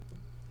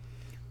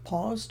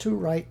Pause to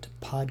Write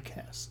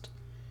podcast,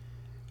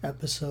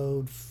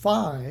 Episode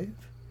 5,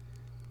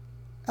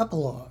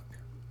 Epilogue,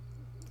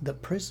 The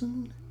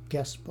Prison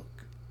Guestbook.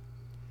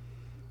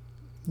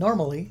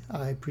 Normally,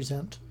 I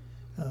present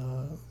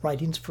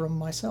writings from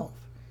myself.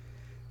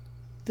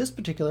 This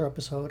particular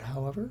episode,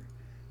 however,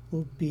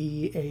 will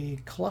be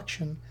a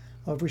collection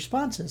of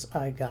responses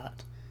I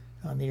got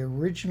on the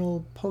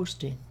original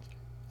posting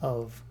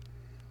of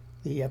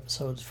the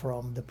episodes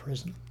from the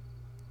prison.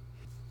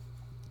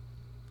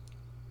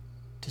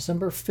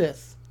 December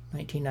 5th,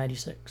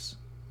 1996.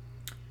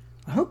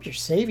 I hope you're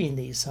saving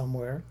these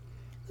somewhere.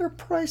 They're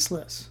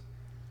priceless.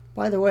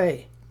 By the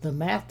way, the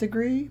math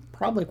degree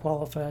probably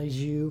qualifies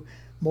you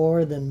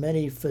more than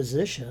many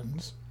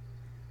physicians.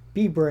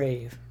 Be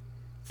brave.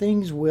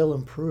 Things will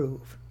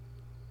improve,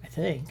 I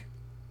think.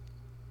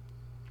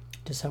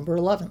 December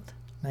 11th,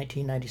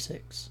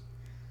 1996.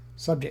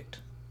 Subject: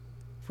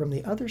 From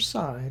the Other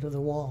Side of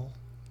the Wall.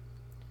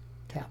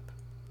 Tap,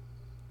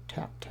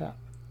 tap, tap,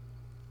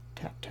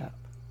 tap, tap.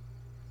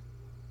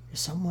 Is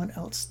someone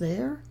else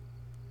there?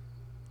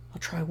 I'll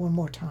try one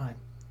more time.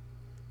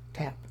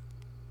 Tap,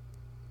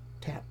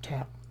 tap,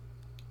 tap,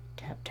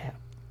 tap, tap.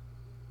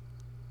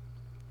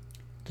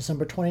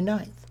 December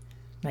 29th,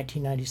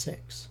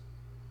 1996.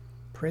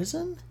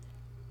 Prison?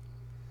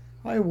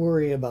 I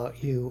worry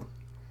about you.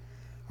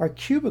 Our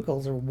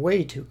cubicles are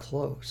way too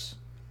close.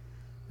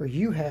 Or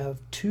you have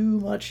too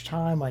much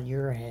time on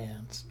your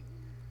hands.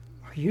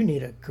 Or you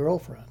need a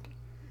girlfriend.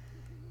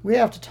 We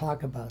have to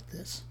talk about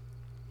this.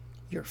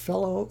 Your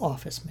fellow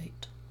office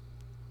mate.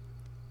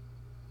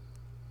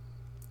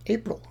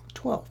 April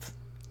 12th,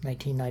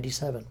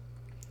 1997.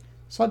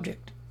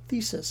 Subject: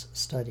 Thesis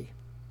Study.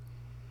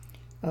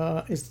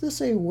 Is this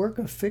a work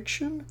of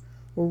fiction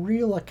or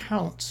real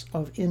accounts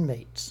of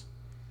inmates?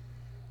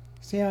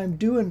 See, I'm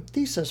doing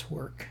thesis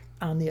work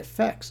on the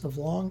effects of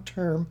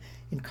long-term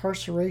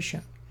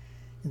incarceration,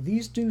 and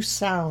these do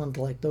sound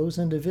like those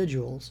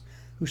individuals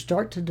who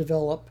start to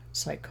develop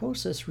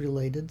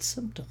psychosis-related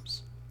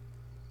symptoms.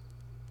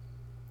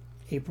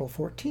 April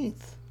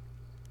 14th,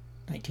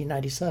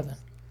 1997.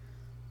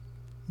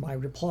 My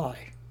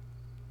reply: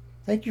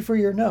 Thank you for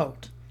your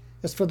note.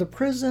 As for the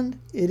prison,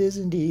 it is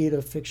indeed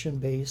a fiction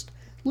based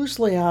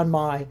loosely on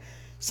my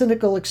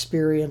cynical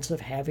experience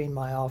of having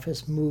my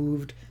office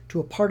moved to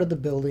a part of the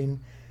building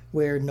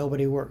where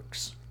nobody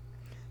works.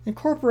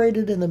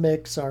 Incorporated in the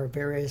mix are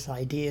various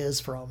ideas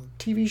from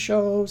TV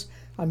shows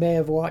I may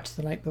have watched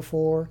the night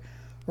before,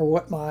 or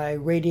what my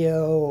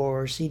radio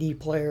or CD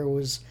player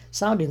was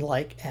sounding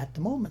like at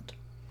the moment.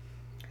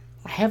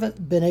 I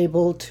haven't been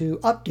able to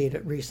update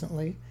it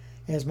recently,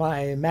 as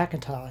my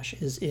Macintosh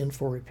is in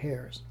for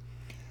repairs.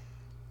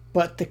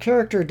 But the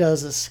character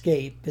does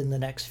escape in the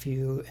next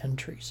few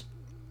entries.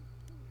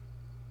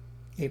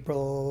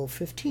 April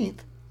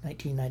 15th,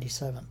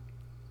 1997.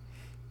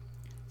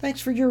 Thanks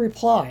for your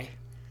reply.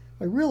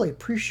 I really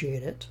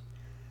appreciate it.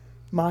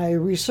 My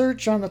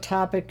research on the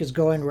topic is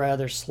going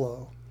rather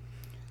slow.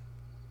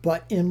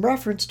 But in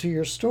reference to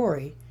your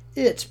story,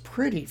 it's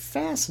pretty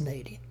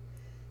fascinating,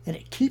 and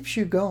it keeps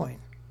you going.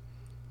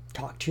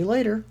 Talk to you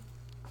later.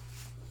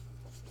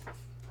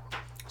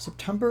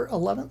 September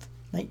 11th,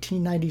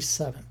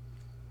 1997.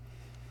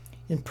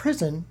 In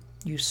prison,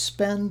 you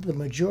spend the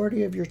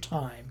majority of your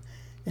time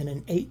in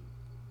an 8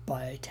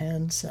 by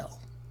 10 cell.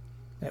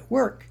 At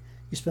work,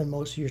 you spend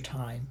most of your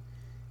time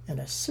in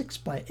a 6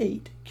 by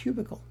 8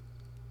 cubicle.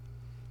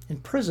 In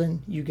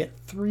prison, you get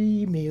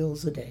 3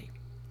 meals a day.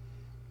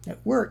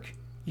 At work,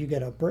 you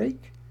get a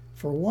break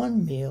for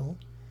 1 meal,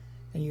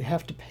 and you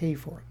have to pay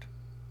for it.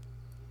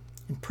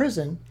 In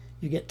prison,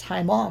 you get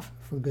time off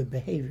for good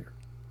behavior.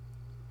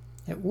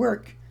 At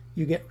work,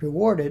 you get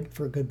rewarded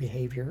for good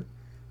behavior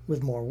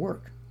with more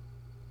work.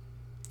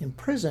 In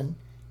prison,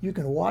 you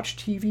can watch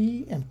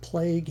TV and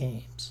play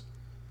games.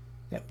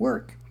 At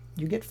work,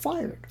 you get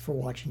fired for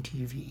watching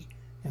TV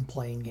and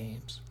playing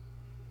games.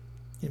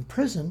 In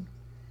prison,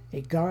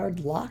 a guard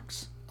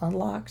locks,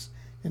 unlocks,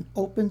 and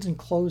opens and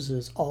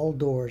closes all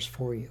doors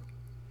for you.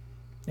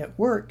 At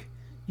work,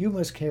 you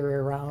must carry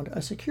around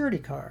a security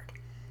card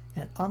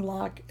and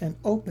unlock and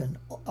open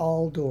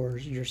all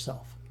doors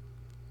yourself.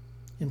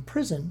 In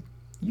prison,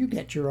 you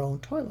get your own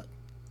toilet.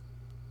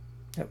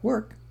 At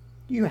work,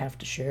 you have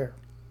to share.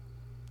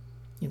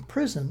 In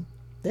prison,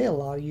 they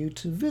allow you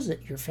to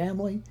visit your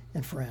family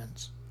and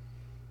friends.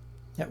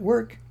 At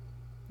work,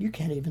 you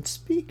can't even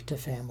speak to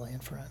family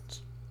and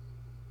friends.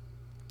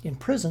 In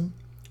prison,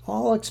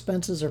 all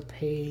expenses are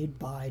paid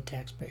by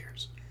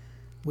taxpayers,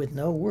 with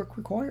no work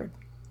required.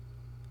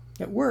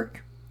 At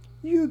work,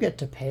 you get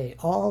to pay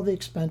all the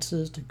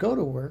expenses to go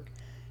to work,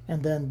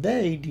 and then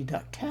they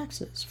deduct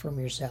taxes from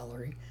your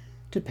salary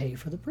to pay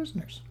for the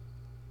prisoners.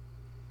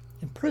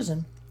 In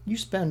prison, you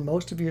spend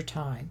most of your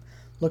time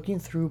looking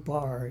through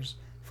bars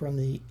from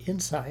the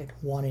inside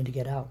wanting to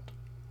get out.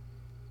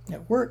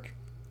 At work,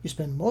 you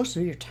spend most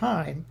of your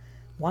time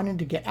wanting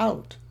to get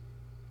out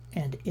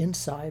and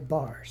inside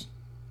bars.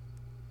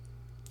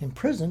 In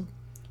prison,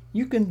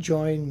 you can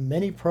join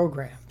many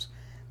programs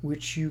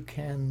which you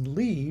can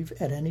leave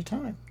at any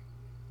time.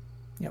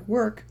 At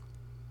work,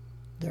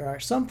 there are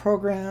some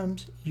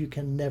programs you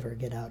can never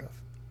get out of.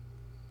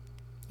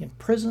 In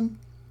prison,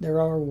 there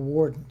are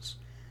wardens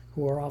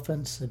who are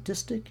often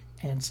sadistic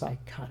and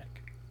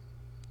psychotic.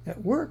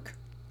 At work,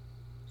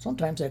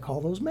 sometimes I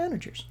call those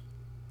managers.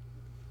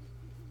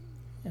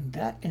 And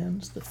that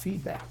ends the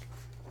feedback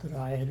that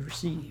I had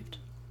received.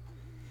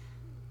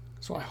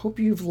 So I hope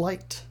you've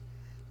liked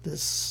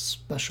this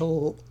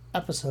special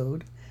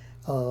episode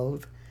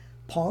of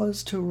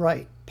Pause to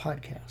Write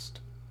podcast.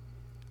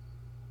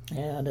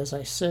 And as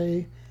I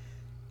say,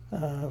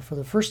 for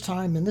the first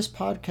time in this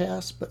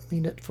podcast, but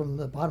mean it from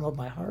the bottom of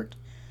my heart,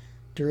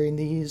 during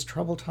these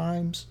troubled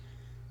times,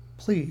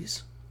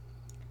 please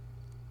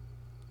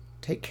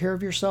take care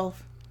of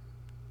yourself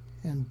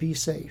and be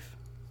safe.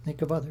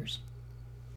 Think of others.